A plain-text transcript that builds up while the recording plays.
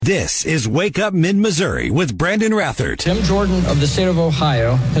This is Wake Up Mid-Missouri with Brandon Rathert. Tim Jordan of the state of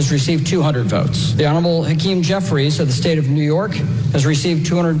Ohio has received 200 votes. The Honorable Hakeem Jeffries of the state of New York has received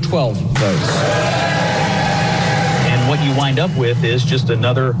 212 votes. And what you wind up with is just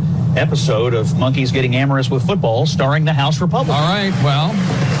another episode of monkeys getting amorous with football starring the House Republicans. All right, well,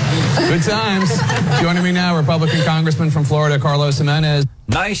 good times. Joining me now, Republican Congressman from Florida, Carlos Jimenez.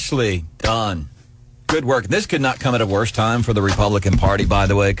 Nicely done. Good work. This could not come at a worse time for the Republican Party, by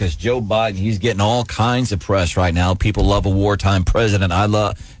the way, because Joe Biden, he's getting all kinds of press right now. People love a wartime president.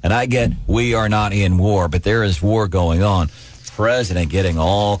 I get we are not in war, but there is war going on. President getting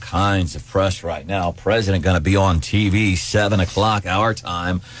all kinds of press right now. President going to be on TV 7 o'clock our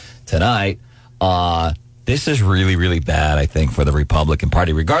time tonight. This is really, really bad, I think, for the Republican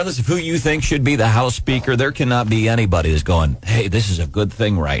Party. Regardless of who you think should be the House Speaker, there cannot be anybody that's going, hey, this is a good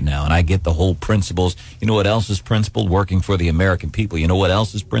thing right now. And I get the whole principles. You know what else is principled? Working for the American people. You know what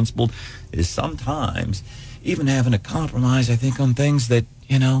else is principled? Is sometimes even having to compromise, I think, on things that,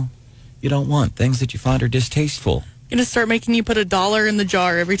 you don't want. Things that you find are distasteful. Going to start making you put $1 in the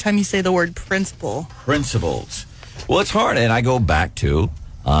jar every time you say the word principle. Principles. Well, it's hard. And I go back to...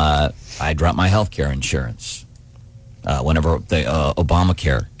 I dropped my health care insurance whenever the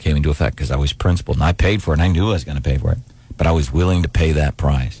Obamacare came into effect because I was principled. And I paid for it, and I knew I was going to pay for it. But I was willing to pay that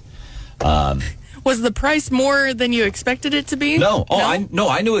price. Was the price more than you expected it to be? No.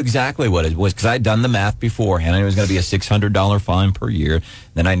 I knew exactly what it was because I'd done the math beforehand. I knew it was going to be a $600 fine per year.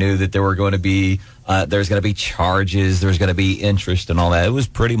 Then I knew that there were going to be there's going to be charges, there's going to be interest and all that. It was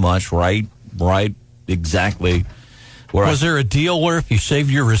pretty much right exactly. Was there a deal where if you saved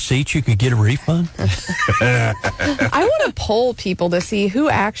your receipts, you could get a refund? I want to poll people to see who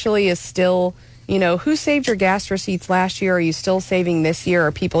actually is still, who saved your gas receipts last year? Are you still saving this year?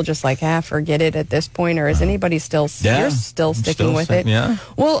 Are people just like, forget it at this point? Or is anybody still sticking with it? Yeah.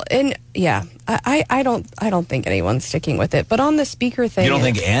 Well, and I don't think anyone's sticking with it. But on the speaker thing, you don't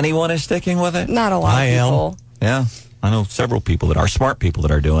think anyone is sticking with it? Not a lot of people. Yeah, I know several people that are smart people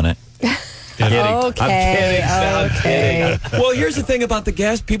that are doing it. Okay. I'm kidding. Well, here's the thing about the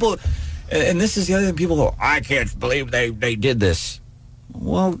gas. People, and this is the other thing, people go, I can't believe they did this.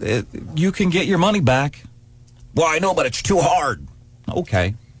 Well, you can get your money back. Well, I know, but it's too hard.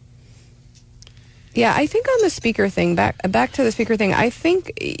 Okay. Yeah, I think on the speaker thing, back to the speaker thing, I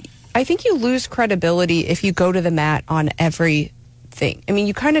think you lose credibility if you go to the mat on everything. I mean,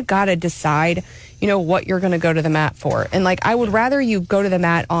 you kind of got to decide, what you're going to go to the mat for. And, I would rather you go to the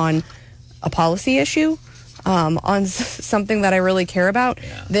mat on a policy issue, on something that I really care about,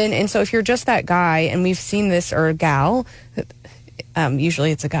 and so if you're just that guy, and we've seen this, or gal, usually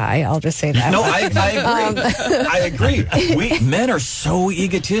it's a guy, I'll just say that. No, I agree. I agree. Men are so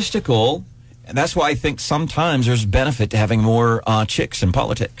egotistical, and that's why I think sometimes there's benefit to having more chicks in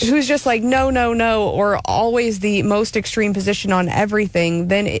politics. Who's just like, no, or always the most extreme position on everything.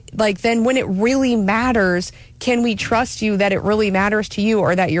 Then when it really matters, can we trust you that it really matters to you,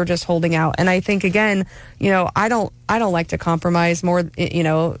 or that you're just holding out? And I think, again, I don't like to compromise more,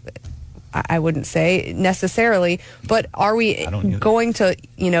 I wouldn't say necessarily, but are we going to,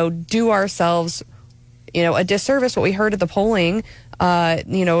 do ourselves, a disservice? What we heard at the polling,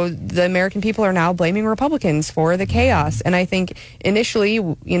 the American people are now blaming Republicans for the chaos. And I think initially,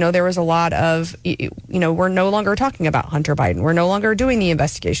 there was a lot of, we're no longer talking about Hunter Biden. We're no longer doing the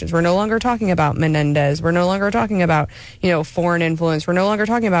investigations. We're no longer talking about Menendez. We're no longer talking about, foreign influence. We're no longer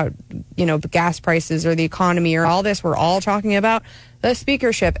talking about, gas prices or the economy or all this. We're all talking about the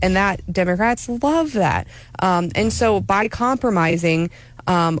speakership, and that Democrats love that. And so by compromising,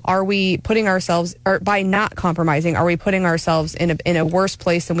 are we putting ourselves, or by not compromising, are we putting ourselves in a worse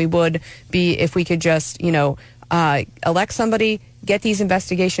place than we would be if we could just, elect somebody, get these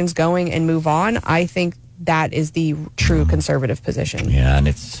investigations going, and move on? I think that is the true conservative position. Yeah, and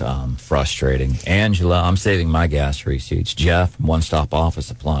it's frustrating. Angela, I'm saving my gas receipts. Jeff, One Stop Office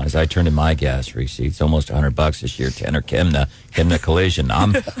Supplies. I turned in my gas receipts, almost $100 this year. Tanner Kimna Collision.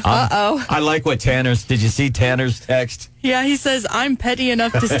 I like what Tanner's. Did you see Tanner's text? Yeah, he says, I'm petty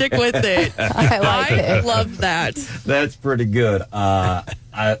enough to stick with it. I love that. That's pretty good.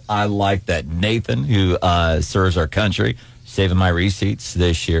 I like that. Nathan, who serves our country, saving my receipts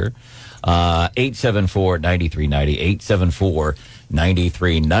this year. 874-9390,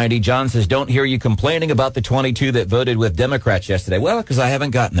 874-9390. John says, don't hear you complaining about the 22 that voted with Democrats yesterday. Well, because I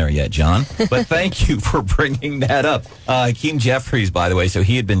haven't gotten there yet, John. But thank you for bringing that up. Hakeem Jeffries, by the way, so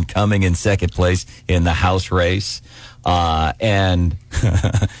he had been coming in second place in the House race. And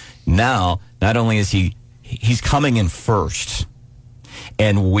now, not only is he's coming in first.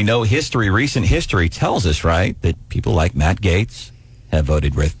 And we know recent history tells us, right, that people like Matt Gaetz have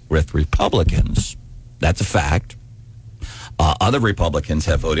voted with Republicans. That's a fact. Other Republicans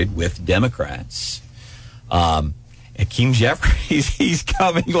have voted with Democrats. Hakeem Jeffries, he's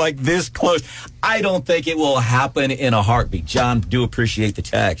coming like this close. I don't think it will happen in a heartbeat. John, do appreciate the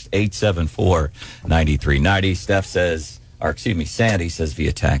text, 874-9390. Sandy says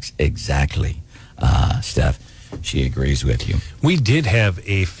via text, exactly, Steph. She agrees with you. We did have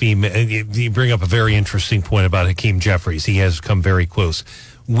a female. You bring up a very interesting point about Hakeem Jeffries. He has come very close.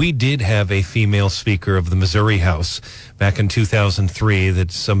 We did have a female speaker of the Missouri House back in 2003 that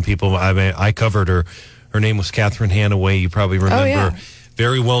some people, I covered her. Her name was Catherine Hanaway. You probably remember. Oh, yeah.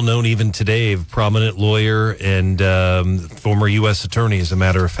 Very well known even today, a prominent lawyer and former U.S. attorney, as a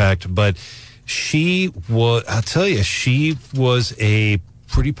matter of fact. But she was a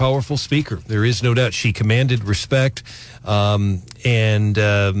pretty powerful speaker. There is no doubt. She commanded respect, and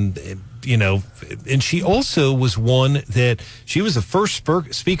she also was one that she was the first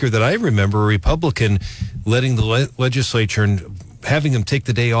speaker that I remember, a Republican, letting the legislature and having them take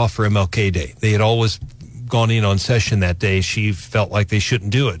the day off for MLK Day. They had always gone in on session that day. She felt like they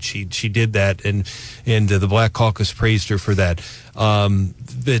shouldn't do it. She did that, and the Black Caucus praised her for that.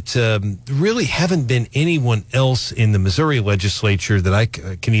 But really haven't been anyone else in the Missouri legislature that I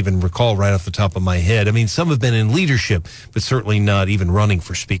can even recall right off the top of my head. I mean, some have been in leadership, but certainly not even running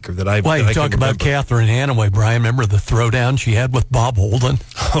for speaker that I. Well, you talk about Catherine Hanaway, Brian. Remember the throwdown she had with Bob Holden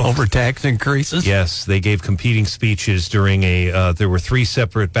over tax increases? Yes, they gave competing speeches during there were three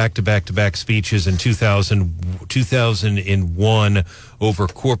separate back-to-back speeches in 2001 over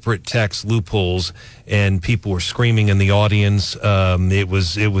corporate tax loopholes, and people were screaming in the audience. It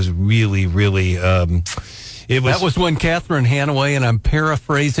was really. That was when Catherine Hanaway, and I'm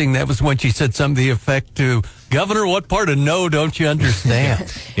paraphrasing, that was when she said something to the effect to, Governor, what part of no don't you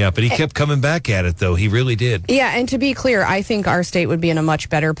understand? Yeah, but he kept coming back at it, though. He really did. Yeah, and to be clear, I think our state would be in a much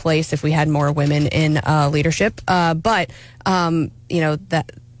better place if we had more women in leadership.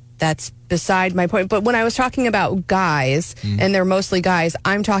 That's beside my point. But when I was talking about guys, and they're mostly guys,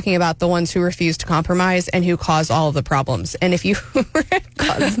 I'm talking about the ones who refuse to compromise and who cause all of the problems. And if you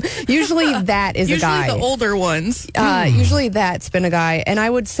usually that is a guy. Usually the older ones. Usually that's been a guy. And I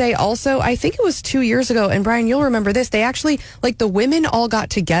would say also, I think it was 2 years ago, and Brian, you'll remember this, they actually, like, the women all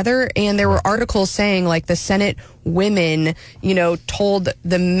got together, and there were articles saying, like, the Senate women, told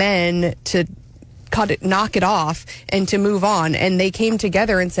the men to knock it off and to move on, and they came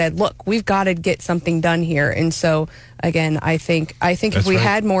together and said, look, we've got to get something done here. And so again, I think if we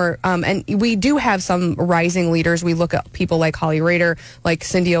had more, and we do have some rising leaders. We look at people like Holly Rader, like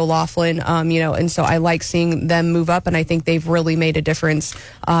Cindy O'Loughlin, and so I like seeing them move up, and I think they've really made a difference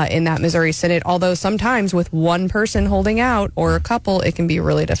in that Missouri Senate. Although sometimes with one person holding out or a couple, it can be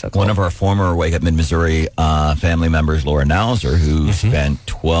really difficult. One of our former Wake Up Mid-Missouri family members, Laura Nauser, who spent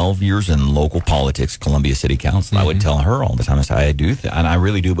 12 years in local politics, Columbia City Council, I would tell her all the time, and I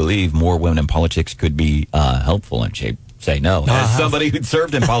really do believe more women in politics could be helpful, and she say no. As somebody who'd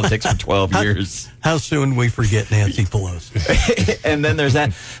served in politics for 12 years. How soon we forget Nancy Pelosi? And then there's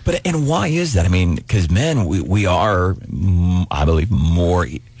that. And why is that? I mean, because men, we are, I believe, more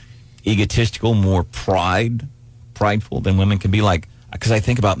egotistical, more prideful than women can be. Like, because I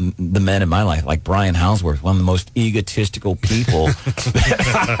think about the men in my life, like Brian Houseworth, one of the most egotistical people.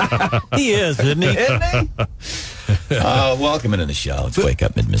 He is, isn't he? Isn't he? Welcome into the show. Let's Wake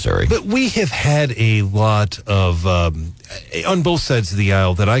Up Mid-Missouri. But we have had a lot of, on both sides of the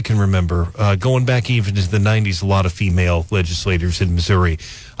aisle that I can remember, going back even to the 90s, a lot of female legislators in Missouri.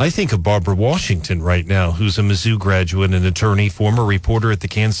 I think of Barbara Washington right now, who's a Mizzou graduate and attorney, former reporter at the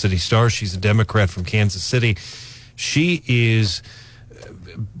Kansas City Star. She's a Democrat from Kansas City. She is,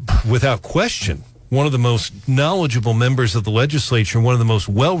 without question, one of the most knowledgeable members of the legislature, one of the most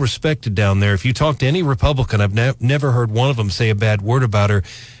well-respected down there. If you talk to any Republican, I've never heard one of them say a bad word about her,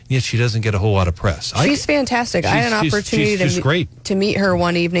 yet she doesn't get a whole lot of press. She's fantastic. I had an opportunity to meet her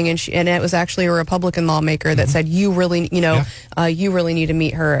one evening, and it was actually a Republican lawmaker that said, you really need to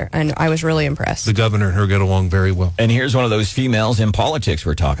meet her, and I was really impressed. The governor and her get along very well. And here's one of those females in politics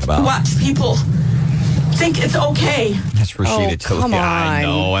we're talking about. Watch people think it's okay. That's Rashida Tlaib. Come on. I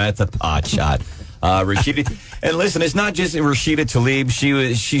know, that's a pot shot. Rashida, and listen, it's not just Rashida Tlaib.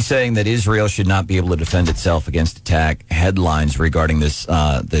 She's saying that Israel should not be able to defend itself against attack. Headlines regarding this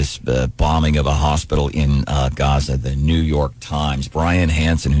bombing of a hospital in Gaza. The New York Times. Brian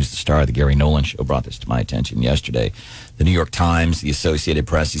Hansen, who's the star of the Gary Nolan Show, brought this to my attention yesterday. The New York Times, the Associated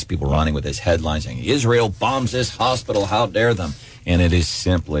Press, these people running with this headline saying Israel bombs this hospital. How dare them? And it is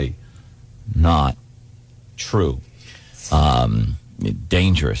simply not true.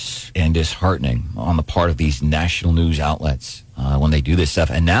 Dangerous and disheartening on the part of these national news outlets. when they do this stuff.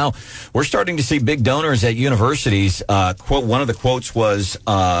 And now we're starting to see big donors at universities. One of the quotes was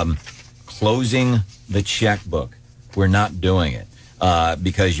closing the checkbook. We're not doing it.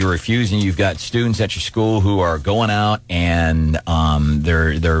 Because you're refusing. You've got students at your school who are going out and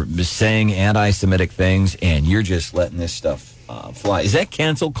they're saying anti-Semitic things, and you're just letting this stuff fly. Is that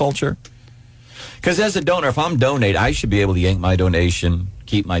cancel culture? Because as a donor, if I'm donating, I should be able to yank my donation,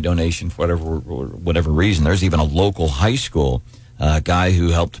 keep my donation for whatever reason. There's even a local high school guy who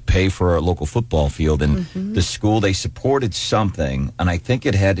helped pay for a local football field, and the school, they supported something, and I think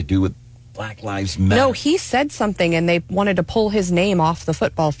it had to do with Black Lives Matter. No, he said something, and they wanted to pull his name off the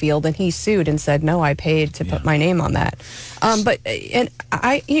football field, and he sued and said, "No, I paid to put my name on that." I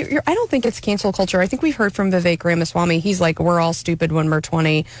don't think it's cancel culture. I think we've heard from Vivek Ramaswamy. He's like, "We're all stupid when we're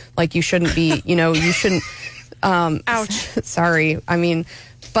 20. Like, you shouldn't be. You shouldn't." Ouch. Sorry. I mean,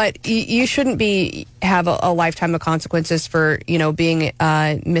 but you shouldn't have a lifetime of consequences for being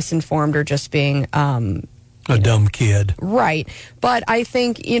misinformed or just being. A dumb kid. Right. But I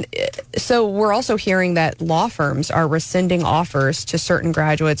think, so we're also hearing that law firms are rescinding offers to certain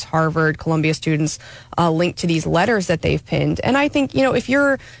graduates, Harvard, Columbia students, linked to these letters that they've pinned. And I think, if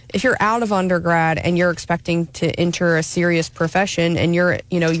you're out of undergrad and you're expecting to enter a serious profession and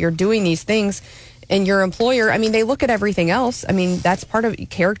you're doing these things, and your employer, I mean, they look at everything else. I mean, that's part of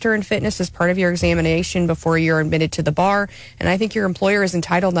character and fitness is part of your examination before you're admitted to the bar. And I think your employer is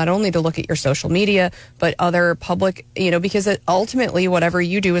entitled not only to look at your social media, but other public, because ultimately whatever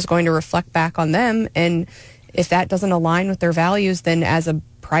you do is going to reflect back on them. And if that doesn't align with their values, then as a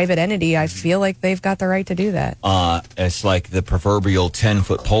private entity, I feel like they've got the right to do that. It's like the proverbial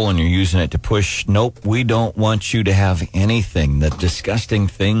 10-foot pole and you're using it to push. Nope, we don't want you to have anything. The disgusting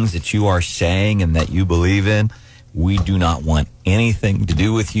things that you are saying and that you believe in, we do not want anything to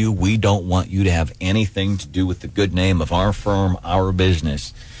do with you. We don't want you to have anything to do with the good name of our firm, our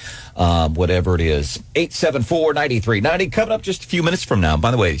business, whatever it is. 874-9390, coming up just a few minutes from now.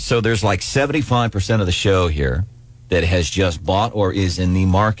 By the way, so there's like 75% of the show here that has just bought or is in the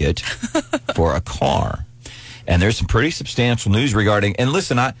market for a car. And there's some pretty substantial news regarding, and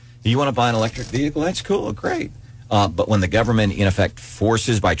listen, you want to buy an electric vehicle? That's cool, great. But when the government, in effect,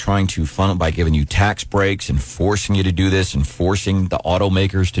 forces by trying to fund it, by giving you tax breaks and forcing you to do this and forcing the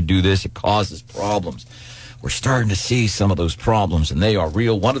automakers to do this, it causes problems. We're starting to see some of those problems, and they are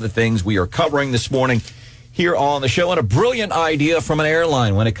real. One of the things we are covering this morning here on the show, and a brilliant idea from an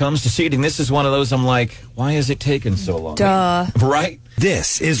airline when it comes to seating. This is one of those I'm like, why is it taking so long? Duh. Right?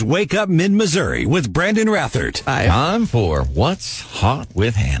 This is Wake Up Mid-Missouri with Brandon Rathert. Time for What's Hot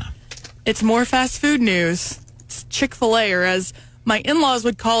with Hannah. It's more fast food news. It's Chick-fil-A, or as my in-laws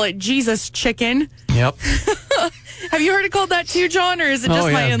would call it, Jesus Chicken. Yep. Have you heard it called that too, John, or is it just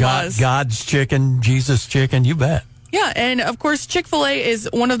my in-laws? God's chicken, Jesus chicken, you bet. Yeah, and of course, Chick-fil-A is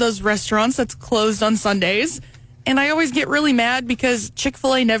one of those restaurants that's closed on Sundays. And I always get really mad because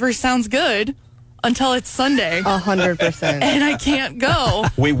Chick-fil-A never sounds good until it's Sunday. 100%. And I can't go.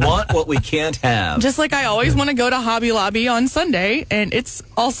 We want what we can't have. Just like I always want to go to Hobby Lobby on Sunday, and it's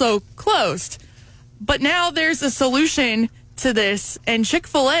also closed. But now there's a solution to this, and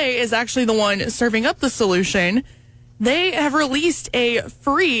Chick-fil-A is actually the one serving up the solution. They have released a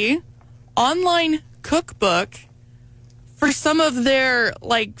free online cookbook for some of their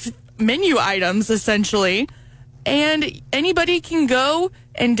menu items, essentially. And anybody can go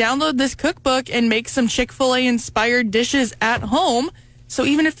and download this cookbook and make some Chick-fil-A inspired dishes at home. So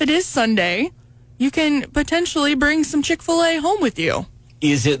even if it is Sunday, you can potentially bring some Chick-fil-A home with you.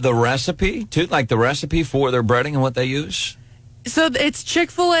 Is it the recipe, too? Like the recipe for their breading and what they use? So it's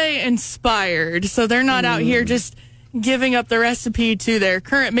Chick-fil-A inspired. So they're not out here just giving up the recipe to their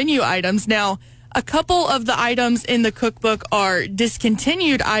current menu items. Now, a couple of the items in the cookbook are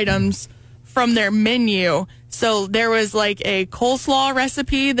discontinued items from their menu. So there was like a coleslaw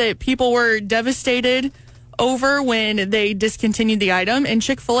recipe that people were devastated over when they discontinued the item. And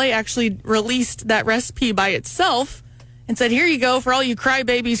Chick-fil-A actually released that recipe by itself and said, here you go for all you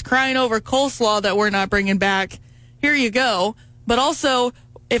crybabies crying over coleslaw that we're not bringing back. Here you go. But also,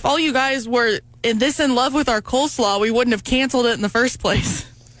 if all you guys were in love with our coleslaw, we wouldn't have canceled it in the first place.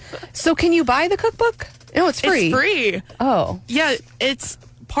 So can you buy the cookbook? No, it's free. It's free. Oh. Yeah, it's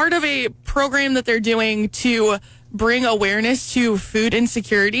part of a program that they're doing to bring awareness to food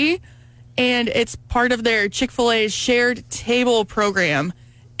insecurity. And it's part of their Chick-fil-A's shared table program.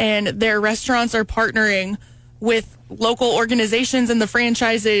 And their restaurants are partnering with local organizations in the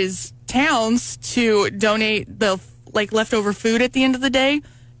franchises towns to donate the leftover food at the end of the day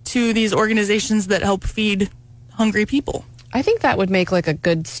to these organizations that help feed hungry people. I think that would make like a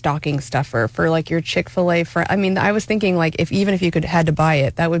good stocking stuffer for like your Chick-fil-A friend. I mean, I was thinking like even if you had to buy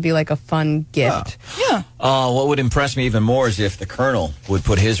it, that would be like a fun gift. Yeah. What would impress me even more is if the Colonel would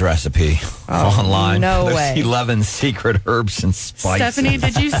put his recipe online. No for way. 11 secret herbs and spices. Stephanie,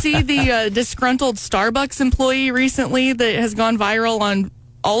 did you see the disgruntled Starbucks employee recently that has gone viral on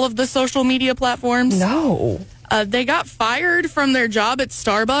all of the social media platforms? No. They got fired from their job at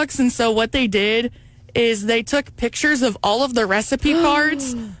Starbucks, and so what they did is they took pictures of all of the recipe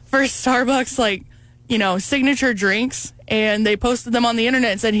cards for Starbucks, like, signature drinks, and they posted them on the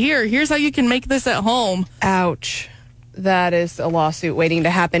internet and said, here's how you can make this at home. Ouch. That is a lawsuit waiting to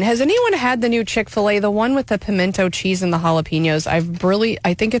happen. Has anyone had the new Chick-fil-A, the one with the pimento cheese and the jalapenos?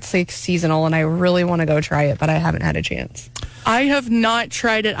 I think it's like seasonal, and I really want to go try it, but I haven't had a chance. I have not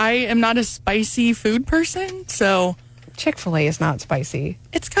tried it. I am not a spicy food person, so Chick-fil-A is not spicy.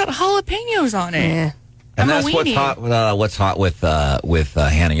 it's got jalapenos on it. Eh. And I'm a that's what's weenie. what's hot with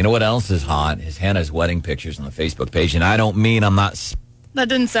Hannah. You know what else is hot? Is Hannah's wedding pictures on the Facebook page. And I don't mean I'm not. That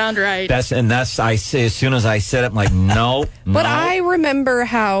didn't sound right. I say as soon as I said it, I'm like, no. But I remember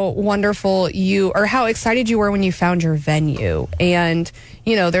how wonderful how excited you were when you found your venue. And,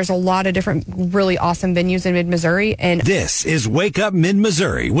 there's a lot of different really awesome venues in mid-Missouri. And This is Wake Up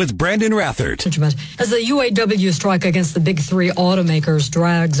Mid-Missouri with Brandon Rathert. As the UAW strike against the big three automakers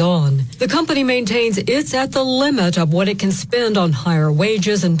drags on, the company maintains it's at the limit of what it can spend on higher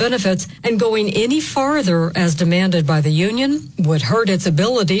wages and benefits, and going any farther as demanded by the union would hurt its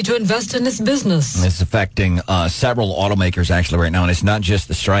ability to invest in its business. It's affecting several automakers actually right now, and it's not just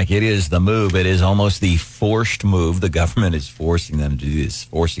the strike. It is the move. It is almost the forced move. The government is forcing them to do this,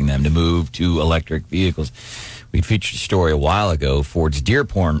 forcing them to move to electric vehicles. We featured a story a while ago, Ford's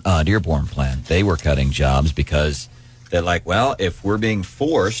Dearborn plant. They were cutting jobs because they're like, well, if we're being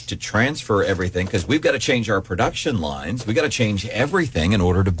forced to transfer everything, because we've got to change our production lines, we've got to change everything in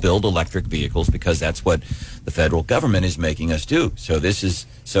order to build electric vehicles, because that's what the federal government is making us do.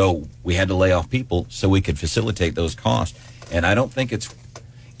 So we had to lay off people so we could facilitate those costs. And I don't think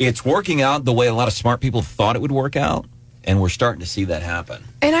it's working out the way a lot of smart people thought it would work out. And we're starting to see that happen.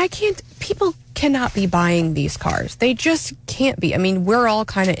 And people cannot be buying these cars. They just can't be. I mean, we're all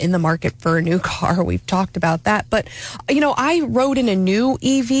kind of in the market for a new car. We've talked about that. But, I rode in a new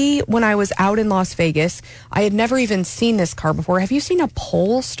EV when I was out in Las Vegas. I had never even seen this car before. Have you seen a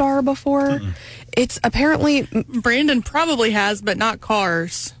Polestar before? Mm-mm. It's apparently... Brandon probably has, but not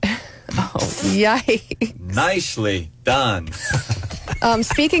cars. Oh, yikes. Nicely done.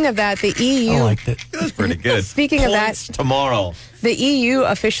 Speaking of that, the EU... I liked it. That's pretty good. Speaking of that... tomorrow. The EU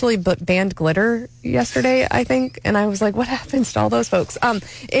officially banned glitter yesterday, I think. And I was like, what happens to all those folks?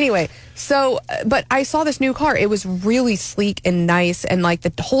 Anyway, but I saw this new car. It was really sleek and nice. And like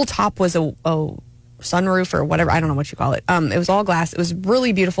the whole top was a sunroof or whatever. I don't know what you call it. It was all glass. It was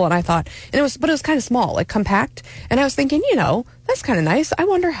really beautiful. And I thought, but it was kind of small, like compact. And I was thinking, that's kind of nice. I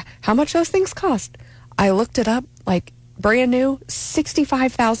wonder how much those things cost. I looked it up, like brand new,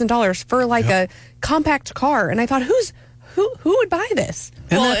 $65,000 for like a compact car. And I thought, who would buy this?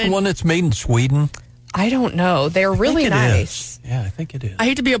 Isn't that the one that's made in Sweden? I don't know. They're really nice. Yeah, I think it is. I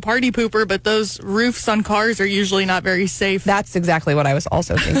hate to be a party pooper, but those roofs on cars are usually not very safe. That's exactly what I was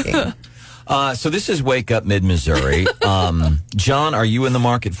also thinking. So this is Wake Up Mid-Missouri. John, are you in the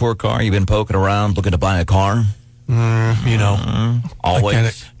market for a car? You've been poking around looking to buy a car? Always.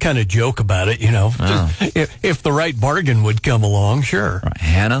 I kind of joke about it, Just, if the right bargain would come along, sure. Right.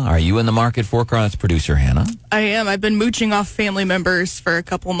 Hannah, are you in the market for a car? That's producer Hannah. I am. I've been mooching off family members for a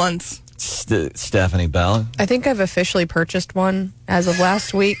couple months. Stephanie Bell. I think I've officially purchased one as of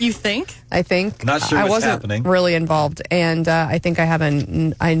last week. You think? I think. Not sure I what's wasn't happening. really involved, and I think I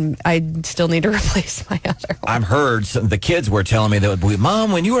haven't. I still need to replace my other one. I've heard the kids were telling me that,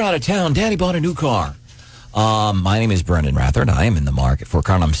 Mom, when you were out of town, Daddy bought a new car. My name is Brendan Rathert. I am in the market for a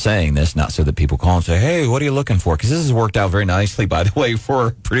car, and I'm saying this not so that people call and say, hey, what are you looking for? Because this has worked out very nicely, by the way,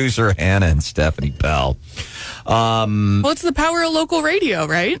 for producer Hannah and Stephanie Bell. Well, it's the power of local radio,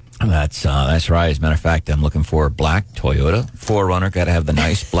 right? That's right. As a matter of fact, I'm looking for a black Toyota 4Runner. Got to have the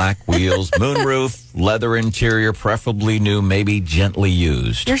nice black wheels, moonroof, leather interior, preferably new, maybe gently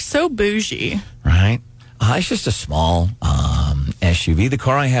used. You're so bougie. Right? It's just a small SUV. The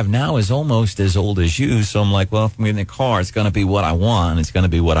car I have now is almost as old as you, so I'm like, well, if I'm getting a car, it's going to be what I want. It's going to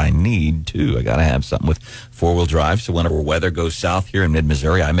be what I need, too. I got to have something with four-wheel drive, so whenever weather goes south here in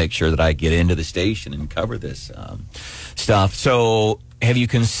mid-Missouri, I make sure that I get into the station and cover this stuff. So have you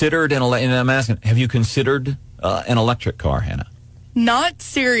considered, and I'm asking, have you considered an electric car, Hannah? Not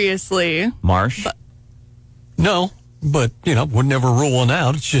seriously. Marsh? No. but, we're never ruling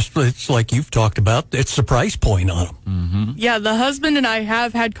out. It's like you've talked about. It's the price point on them. Mm-hmm. Yeah, the husband and I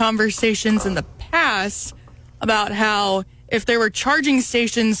have had conversations in the past about how if there were charging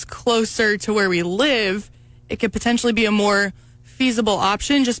stations closer to where we live, it could potentially be a more feasible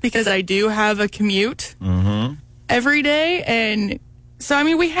option just because I do have a commute every day. And so,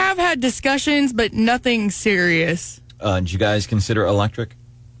 we have had discussions, but nothing serious. Did you guys consider electric?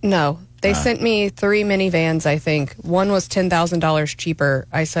 No. They sent me 3 minivans, I think. One was $10,000 cheaper.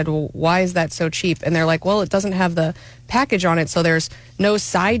 I said, well, why is that so cheap? And they're like, well, it doesn't have the package on it, so there's no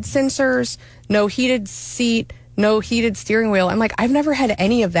side sensors, no heated seat, no heated steering wheel. I'm like, I've never had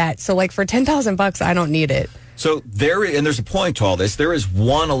any of that. So, for $10,000, I don't need it. So there's a point to all this. There is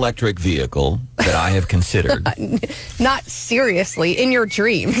one electric vehicle that I have considered. Not seriously, in your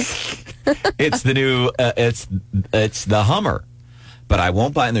dreams. It's the new, it's the Hummer. But I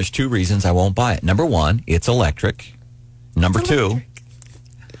won't buy it, and there's 2 reasons I won't buy it. Number 1, it's electric. Number 2,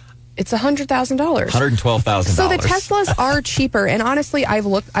 it's $100,000. $112,000. So the Teslas are cheaper, and honestly, I've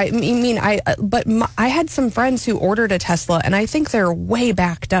looked. I had some friends who ordered a Tesla, and I think they're way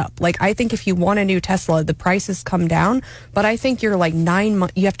backed up. I think if you want a new Tesla, the prices come down, but I think you're 9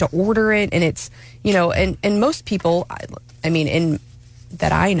 months. You have to order it, and it's and most people,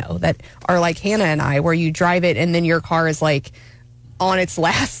 that I know that are like Hannah and I, where you drive it and then your car is on its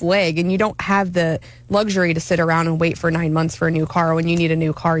last leg, and you don't have the luxury to sit around and wait for 9 months for a new car. When you need a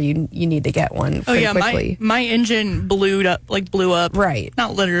new car, you need to get one pretty quickly. My engine blew up. Right.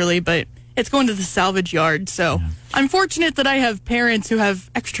 Not literally, but it's going to the salvage yard. So I'm fortunate that I have parents who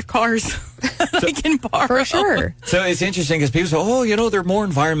have extra cars that I can borrow. For sure. So it's interesting because people say, they're more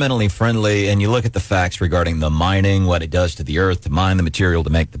environmentally friendly. And you look at the facts regarding the mining, what it does to the earth, to mine the material,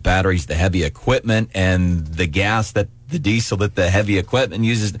 to make the batteries, the heavy equipment, and the gas the diesel that the heavy equipment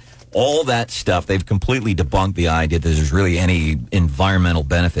uses, all that stuff. They've completely debunked the idea that there's really any environmental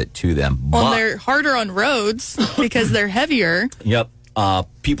benefit to them. Well, they're harder on roads because they're heavier. Yep.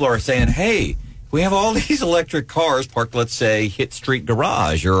 People are saying, hey, we have all these electric cars parked, let's say, Hit Street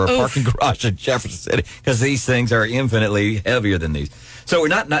Garage or a parking garage in Jefferson City, because these things are infinitely heavier than these. So we're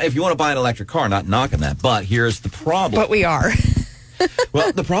not if you want to buy an electric car, not knocking that. But here's the problem. But we are.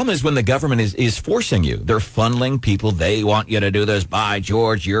 Well, the problem is when the government is forcing you. They're funneling people. They want you to do this. By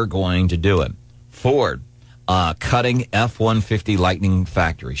George, you're going to do it. Ford, cutting F-150 Lightning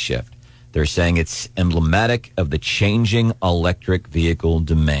factory shift. They're saying it's emblematic of the changing electric vehicle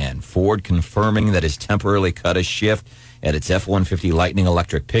demand. Ford confirming that it's temporarily cut a shift at its F-150 Lightning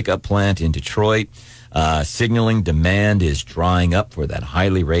electric pickup plant in Detroit, signaling demand is drying up for that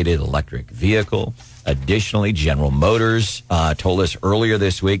highly rated electric vehicle. Additionally, General Motors told us earlier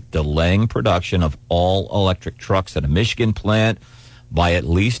this week delaying production of all electric trucks at a Michigan plant by at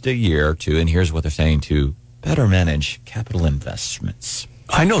least a year or 2. And here's what they're saying: to better manage capital investments.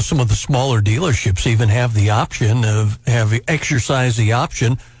 I know some of the smaller dealerships even have exercised the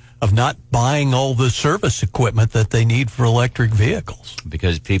option of not buying all the service equipment that they need for electric vehicles.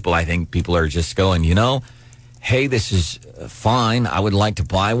 Because I think people are just going, hey, this is fine. I would like to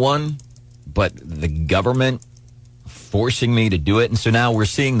buy one, but the government forcing me to do it. And so now we're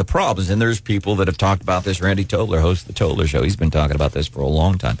seeing the problems. And there's people that have talked about this. Randy Tobler, host of the Tobler Show, he's been talking about this for a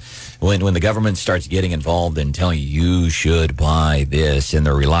long time. When the government starts getting involved and telling you should buy this, and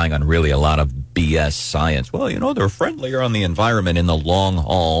they're relying on really a lot of BS science. Well, they're friendlier on the environment in the long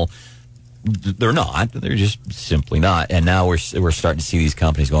haul. They're not. They're just simply not. And now we're starting to see these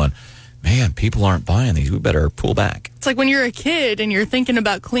companies going, man, people aren't buying these. We better pull back. It's like when you're a kid and you're thinking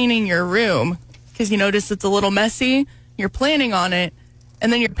about cleaning your room because you notice it's a little messy. You're planning on it,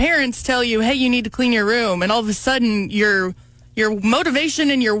 and then your parents tell you, hey, you need to clean your room, and all of a sudden your motivation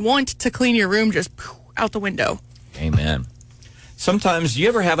and your want to clean your room just out the window. Amen. Sometimes, do you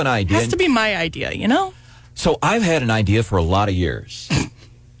ever have an idea? It has to be my idea, So I've had an idea for a lot of years,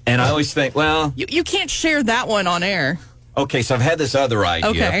 and I always think, well... You can't share that one on air. Okay, so I've had this other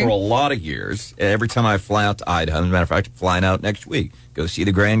idea for a lot of years. Every time I fly out to Idaho, as a matter of fact, I'm flying out next week, go see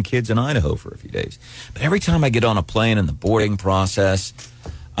the grandkids in Idaho for a few days. But every time I get on a plane in the boarding process,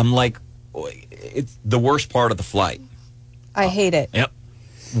 I'm like, it's the worst part of the flight. I hate it. Yep.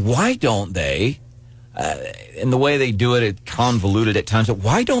 Why don't they, in the way they do it, it's convoluted at times, but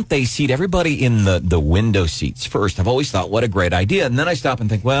why don't they seat everybody in the window seats first? I've always thought, what a great idea. And then I stop and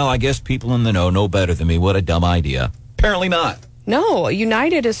think, well, I guess people in the know better than me. What a dumb idea. Apparently not. No,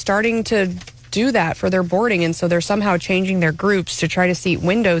 United is starting to do that for their boarding, and so they're somehow changing their groups to try to seat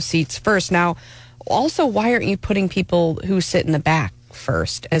window seats first. Now, also, why aren't you putting people who sit in the back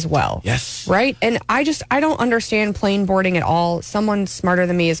first as well. Yes. Right? And I don't understand plane boarding at all. Someone smarter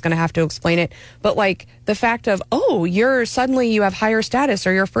than me is going to have to explain it. But like the fact of, oh, you have higher status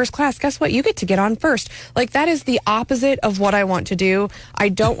or you're first class. Guess what? You get to get on first. Like that is the opposite of what I want to do. I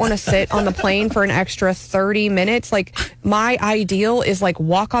don't want to sit on the plane for an extra 30 minutes. Like my ideal is like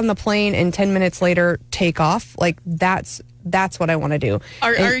walk on the plane and 10 minutes later take off. Like that's what I want to do.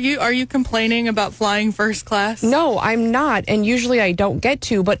 Are you complaining about flying first class? No, I'm not. And usually I don't get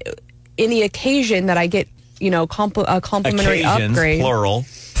to, but in the occasion that I get, a complimentary upgrade. Plural.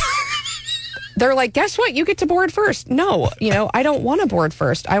 They're like, guess what? You get to board first. No, I don't want to board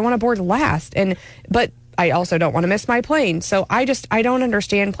first. I want to board last. But I also don't want to miss my plane. So I don't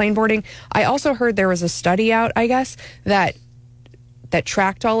understand plane boarding. I also heard there was a study out, I guess, that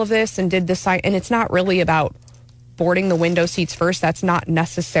tracked all of this and did the site. And it's not really about boarding the window seats first. That's not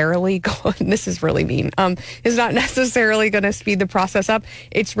necessarily this is really mean. Is not necessarily going to speed the process up.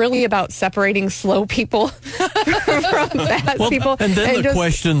 It's really about separating slow people from fast people. And then the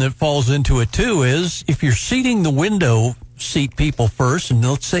question that falls into it too is if you're seating the window seat people first, and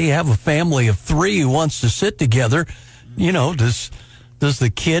let's say you have a family of 3 who wants to sit together, does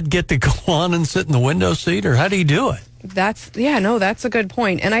the kid get to go on and sit in the window seat, or how do you do it? That's a good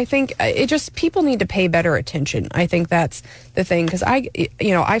point. And I think people need to pay better attention. I think that's the thing. Cause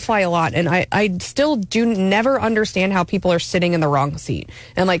I fly a lot and I still never understand how people are sitting in the wrong seat.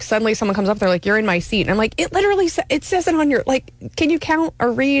 And like suddenly someone comes up, they're like, you're in my seat. And I'm like, it literally, it says it on your, like, can you count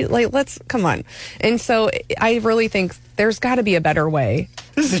or read? Like, come on. And so I really think there's gotta be a better way.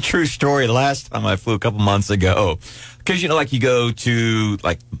 This is a true story. Last time I flew a couple months ago, because, like you go to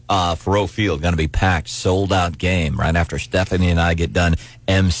Faroe Field, going to be packed, sold out game right after Stephanie and I get done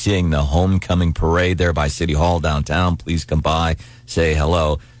emceeing the homecoming parade there by City Hall downtown. Please come by, say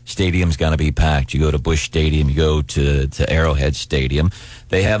hello. Stadium's going to be packed. You go to Busch Stadium, you go to Arrowhead Stadium.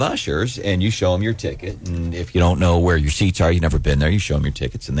 They have ushers, and you show them your ticket. And if you don't know where your seats are, you've never been there, you show them your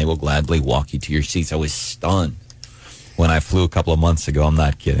tickets, and they will gladly walk you to your seats. I was stunned when I flew a couple of months ago. I'm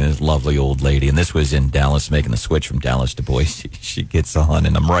not kidding. This lovely old lady, and this was in Dallas, making the switch from Dallas to Boise. She gets on,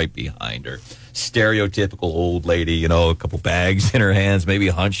 and I'm right behind her. Stereotypical old lady, a couple bags in her hands, maybe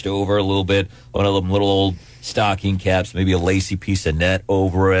hunched over a little bit, one of them little old stocking caps, maybe a lacy piece of net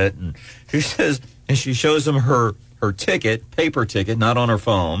over it. And she says, and she shows them her ticket, paper ticket, not on her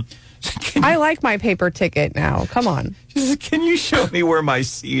phone. I like my paper ticket now. Come on. She says, can you show me where my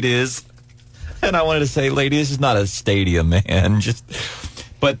seat is? And I wanted to say, lady, this is not a stadium, man.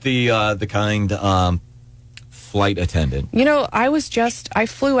 But the kind flight attendant. I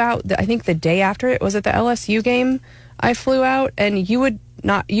flew out, I think the day after it was at the LSU game. I flew out, and you would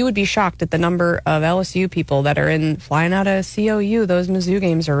be shocked at the number of LSU people that are flying out of COU. Those Mizzou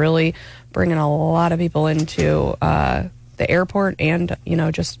games are really bringing a lot of people into the airport and,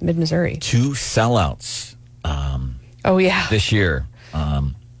 just mid-Missouri. 2 sellouts. This year.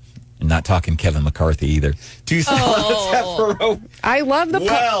 Not talking Kevin McCarthy either. 2 sellouts at Faroe. I love the...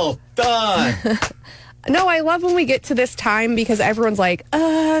 Well done. No, I love when we get to this time because everyone's like,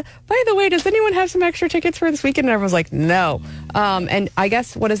 by the way, does anyone have some extra tickets for this weekend? And everyone's like, no. And I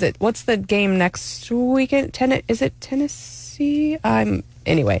guess, what is it? What's the game next weekend? Is it Tennessee?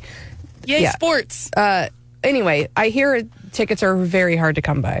 Anyway. Yay, sports. Anyway, I hear tickets are very hard to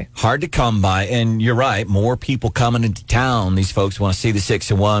come by. Hard to come by, and you're right. More people coming into town. These folks want to see the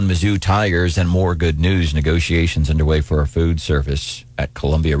 6-1 Mizzou Tigers, and more good news. Negotiations underway for our food service at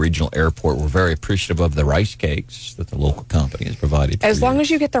Columbia Regional Airport. We're very appreciative of the rice cakes that the local company has provided. As long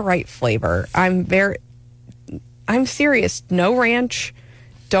as you get the right flavor. I'm serious. No ranch.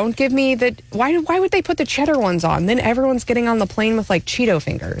 Don't give me the... Why would they put the cheddar ones on? Then everyone's getting on the plane with, Cheeto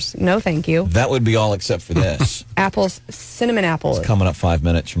fingers. No, thank you. That would be all except for this. Cinnamon apple. It's coming up 5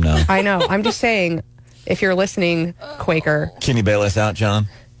 minutes from now. I know. I'm just saying, if you're listening, Quaker. Can you bail us out, John?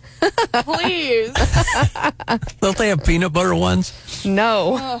 Please. Don't they have peanut butter ones?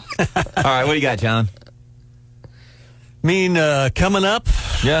 No. All right, what do you got, John? Coming up?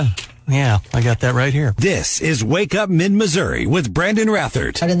 Yeah. Yeah, I got that right here. This is Wake Up Mid-Missouri with Brandon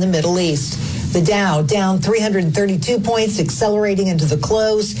Rathert. In the Middle East, the Dow down 332 points, accelerating into the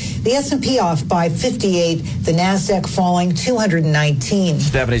close. The S&P off by 58. The NASDAQ falling 219.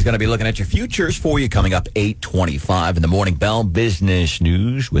 Stephanie's going to be looking at your futures for you coming up 8:25 in the Morning Bell. Business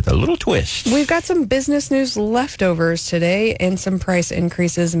news with a little twist. We've got some business news leftovers today and some price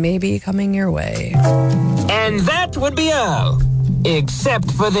increases maybe coming your way. And that would be all.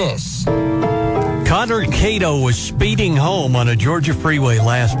 Except for this. Connor Cato was speeding home on a Georgia freeway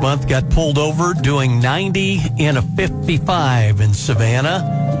last month, got pulled over doing 90 in a 55 in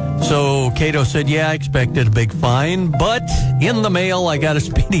Savannah. So Cato said, yeah, I expected a big fine, but in the mail, I got a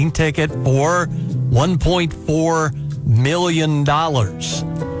speeding ticket for $1.4 million.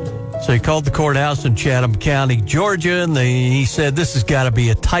 So he called the courthouse in Chatham County, Georgia, and he said, this has got to be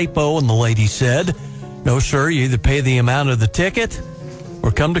a typo. And the lady said, no, sir, you either pay the amount of the ticket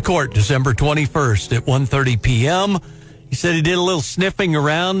or come to court December 21st at 1:30 p.m. He said he did a little sniffing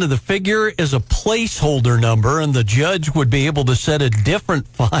around, and the figure is a placeholder number, and the judge would be able to set a different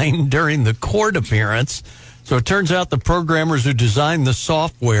fine during the court appearance. So it turns out the programmers who designed the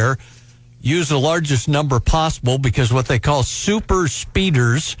software use the largest number possible because what they call super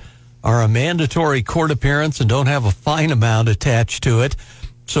speeders are a mandatory court appearance and don't have a fine amount attached to it.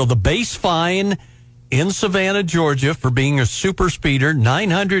 So the base fine in Savannah, Georgia, for being a super speeder,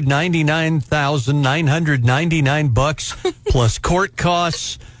 $999,999 plus court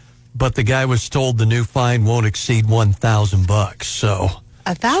costs. But the guy was told the new fine won't exceed $1,000. So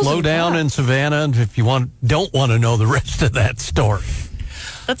slow down in Savannah if you don't want to know the rest of that story.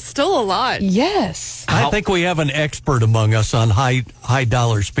 That's still a lot. Yes. I think we have an expert among us on high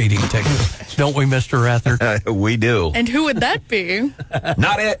dollar speeding tickets, don't we, Mr. Rather? We do. And who would that be?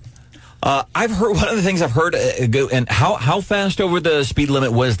 Not it. I've heard one of the things I've heard. And how fast over the speed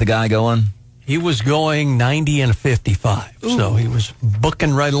limit was the guy going? He was going 90 and 55, so he was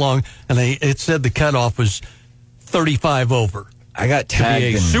booking right along. And it said the cutoff was 35 over. I got tagged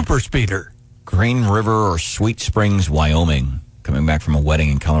to be a super speeder. Green River or Sweet Springs, Wyoming. Coming back from a wedding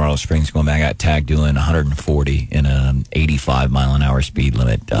in Colorado Springs, going back, I got tagged doing 140 in an 85-mile-an-hour speed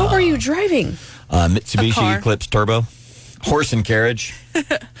limit. What were you driving? Mitsubishi Eclipse Turbo. Horse and carriage.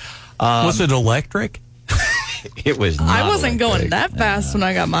 Was it electric? It was not. I wasn't electric. going that fast when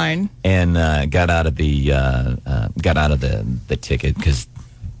I got mine. And got out of the ticket because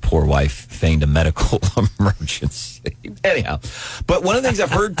poor wife feigned a medical emergency. Anyhow, but one of the things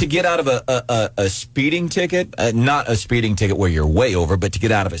I've heard to get out of a speeding ticket, not a speeding ticket where you're way over, but to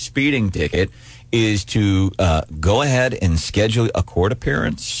get out of a speeding ticket is to go ahead and schedule a court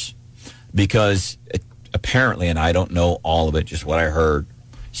appearance because apparently, and I don't know all of it, just what I heard,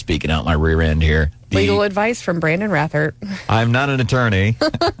 speaking out my rear end here. Legal advice from Brandon Rathert. I'm not an attorney.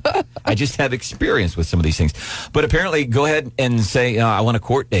 I just have experience with some of these things. But apparently, go ahead and say, I want a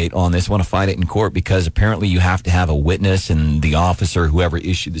court date on this. I want to fight it in court because apparently you have to have a witness and the officer, whoever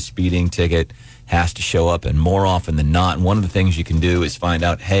issued the speeding ticket, has to show up. And more often than not, and one of the things you can do is find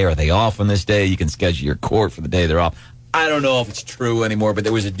out, hey, are they off on this day? You can schedule your court for the day they're off. I don't know if it's true anymore, but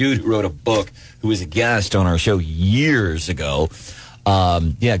there was a dude who wrote a book who was a guest on our show years ago.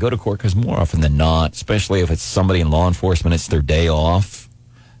 Go to court because more often than not, especially if it's somebody in law enforcement, it's their day off.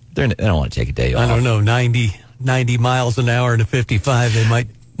 They don't want to take a day off. I don't know, 90 miles an hour and a 55. They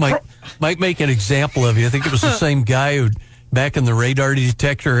might make an example of you. I think it was the same guy who, back in the radar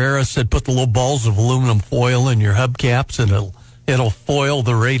detector era, said put the little balls of aluminum foil in your hubcaps and it'll foil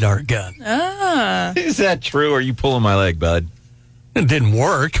the radar gun. Is that true? Or are you pulling my leg, bud? It didn't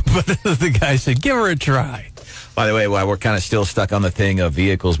work, but the guy said, give her a try. By the way, while we're kind of still stuck on the thing of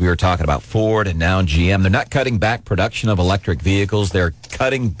vehicles, we were talking about Ford and now GM. They're not cutting back production of electric vehicles. They're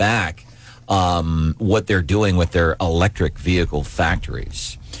cutting back what they're doing with their electric vehicle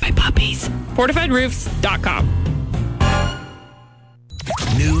factories. My puppies. FortifiedRoofs.com.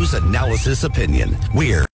 News, analysis, opinion. We're